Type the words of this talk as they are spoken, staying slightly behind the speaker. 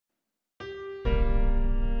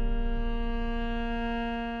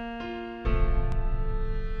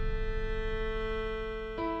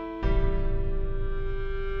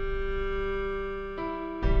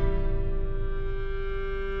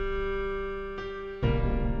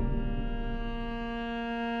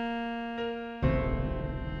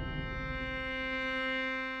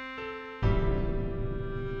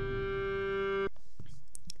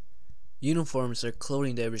Uniforms are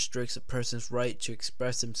clothing that restricts a person's right to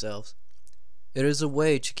express themselves. It is a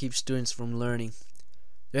way to keep students from learning.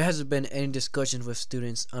 There hasn't been any discussion with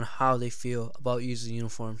students on how they feel about using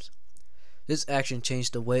uniforms. This action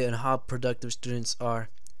changed the way and how productive students are,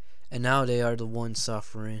 and now they are the ones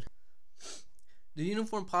suffering. The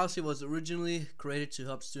uniform policy was originally created to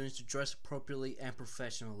help students to dress appropriately and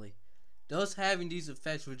professionally. Thus, having these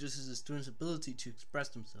effects reduces the students' ability to express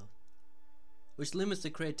themselves, which limits the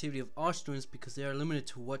creativity of all students because they are limited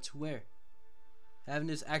to what to wear. Having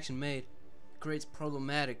this action made creates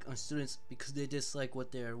problematic on students because they dislike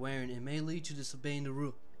what they are wearing and may lead to disobeying the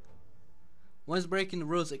rule. Once breaking the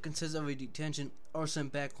rules, it consists of a detention or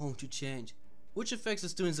sent back home to change, which affects the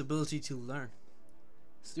student's ability to learn.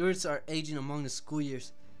 Students are aging among the school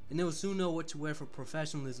years, and they will soon know what to wear for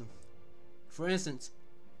professionalism. For instance,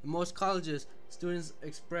 in most colleges, students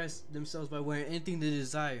express themselves by wearing anything they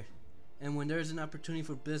desire, and when there is an opportunity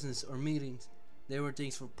for business or meetings, they wear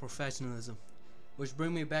things for professionalism. Which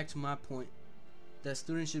brings me back to my point, that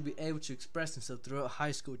students should be able to express themselves throughout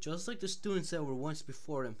high school, just like the students that were once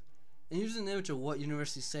before them. And using an image of what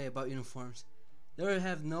universities say about uniforms, there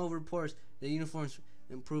have no reports that uniforms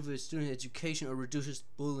improve the student education or reduces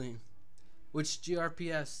bullying, which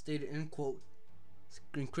GRPS stated in quote,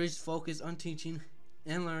 increased focus on teaching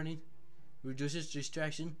and learning, reduces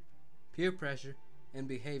distraction, peer pressure, and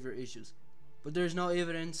behavior issues. But there is no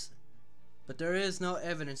evidence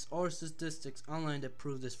or statistics online that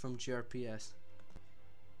prove this from GRPS.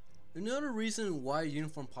 Another reason why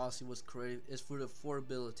uniform policy was created is for the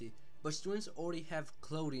affordability, but students already have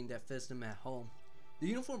clothing that fits them at home. The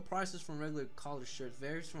uniform prices from regular college shirts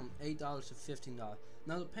varies from $8 to $15.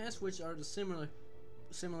 Now the pants, which are similar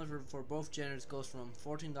for both genders, goes from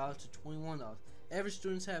 $14 to $21. Average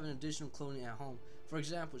students have an additional clothing at home. For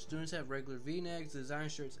example, students have regular V-necks, design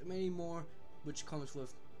shirts, and many more, which comes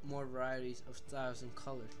with more varieties of styles and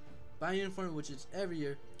colors. Buying a uniform, which is every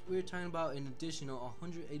year, we are talking about an additional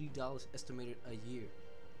 $180 estimated a year.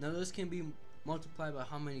 Now this can be multiplied by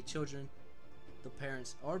how many children the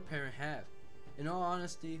parent have. In all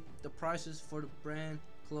honesty, the prices for the brand,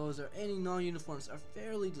 clothes, or any non-uniforms are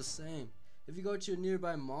fairly the same. If you go to a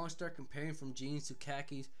nearby mall and start comparing from jeans to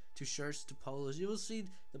khakis to shirts to polos, you will see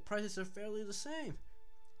the prices are fairly the same.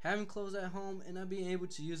 Having clothes at home and not being able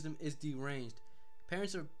to use them is deranged.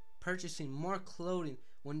 Parents are purchasing more clothing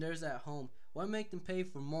when theirs at home. Why make them pay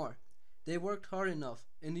for more? They worked hard enough,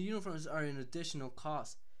 and the uniforms are an additional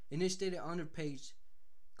cost. And they stated on their page,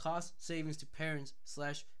 cost savings to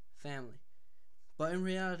parents/family. But in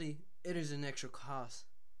reality, it is an extra cost.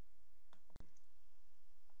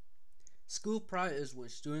 School pride is when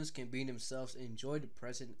students can be themselves and enjoy the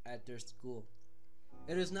present at their school.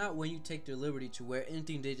 It is not when you take the liberty to wear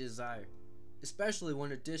anything they desire, especially when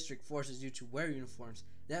the district forces you to wear uniforms.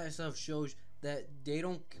 That itself shows that they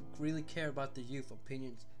don't really care about the youth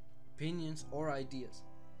opinions or ideas.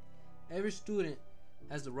 Every student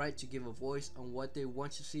has the right to give a voice on what they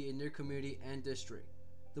want to see in their community and district.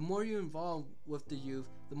 The more you involve with the youth,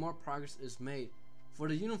 the more progress is made. For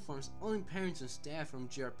the uniforms, only parents and staff from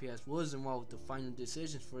GRPS was involved with the final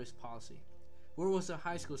decisions for this policy. Where was the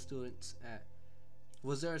high school students at?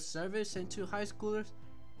 Was there a survey sent to high schoolers?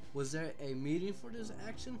 Was there a meeting for this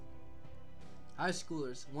action? High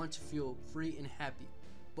schoolers want to feel free and happy,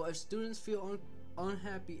 but if students feel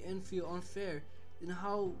unhappy and feel unfair, then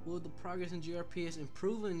how will the progress in GRPS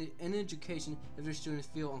improve in education if their students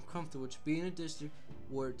feel uncomfortable to be in a district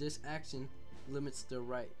where this action limits their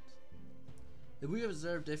rights? If we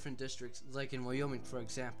observe different districts, like in Wyoming for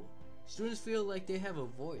example, students feel like they have a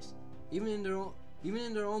voice, even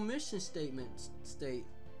in their own mission statements state,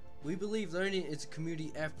 "We believe learning is a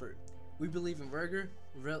community effort. We believe in rigor,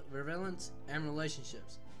 relevance, and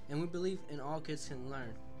relationships, and we believe in all kids can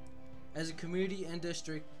learn." As a community and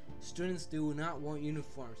district, students do not want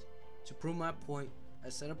uniforms. To prove my point, I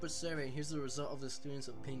set up a survey and here's the result of the students'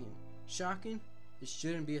 opinion. Shocking? It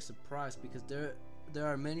shouldn't be a surprise because there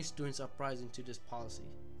are many students uprising to this policy.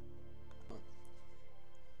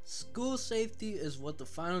 School safety is what the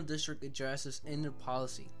final district addresses in their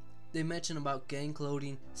policy. They mention about gang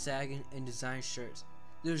clothing, sagging, and design shirts.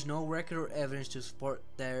 There's no record or evidence to support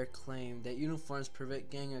their claim that uniforms prevent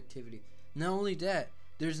gang activity. Not only that,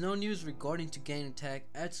 there's no news regarding to gang attack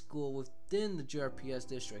at school within the GRPS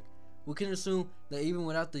district. We can assume that even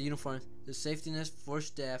without the uniforms, the safety net for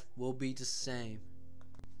staff will be the same.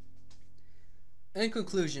 In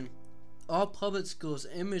conclusion, all public schools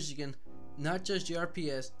in Michigan, not just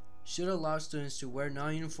GRPS, should allow students to wear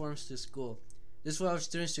non-uniforms to school. This will allow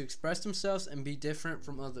students to express themselves and be different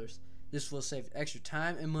from others. This will save extra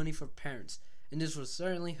time and money for parents, and this will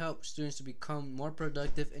certainly help students to become more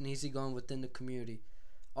productive and easygoing within the community.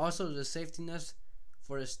 Also, the safety nets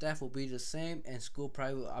for the staff will be the same, and school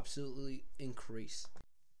pride will absolutely increase.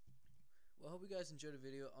 Well, I hope you guys enjoyed the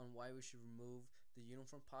video on why we should remove the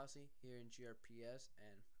uniform policy here in GRPS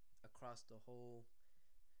and across the whole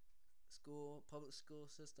public school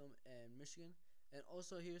system in Michigan. And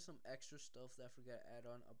also, here's some extra stuff that I forgot to add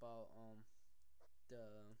on about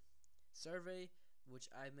the survey which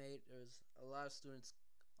I made. There's a lot of students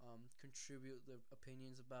contribute their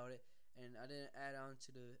opinions about it, and I didn't add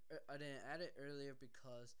it earlier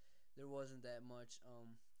because there wasn't that much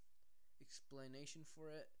explanation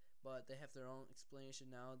for it, but they have their own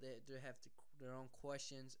explanation now. They have their own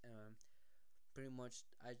questions, and pretty much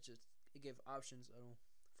it gave options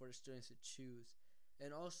for the students to choose.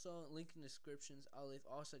 And also, link in the descriptions, I'll leave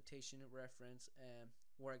all citation reference and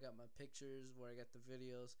where I got my pictures, where I got the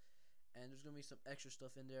videos, and there's gonna be some extra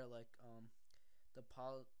stuff in there like the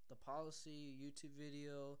policy YouTube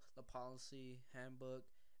video, the policy handbook,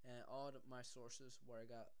 and all my sources where I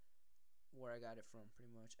got it from, pretty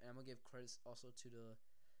much. And I'm gonna give credits also to the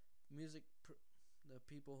the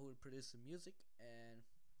people who produce the music. And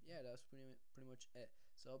yeah, that's pretty much it.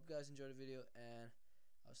 So I hope you guys enjoyed the video, and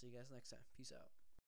I'll see you guys next time. Peace out.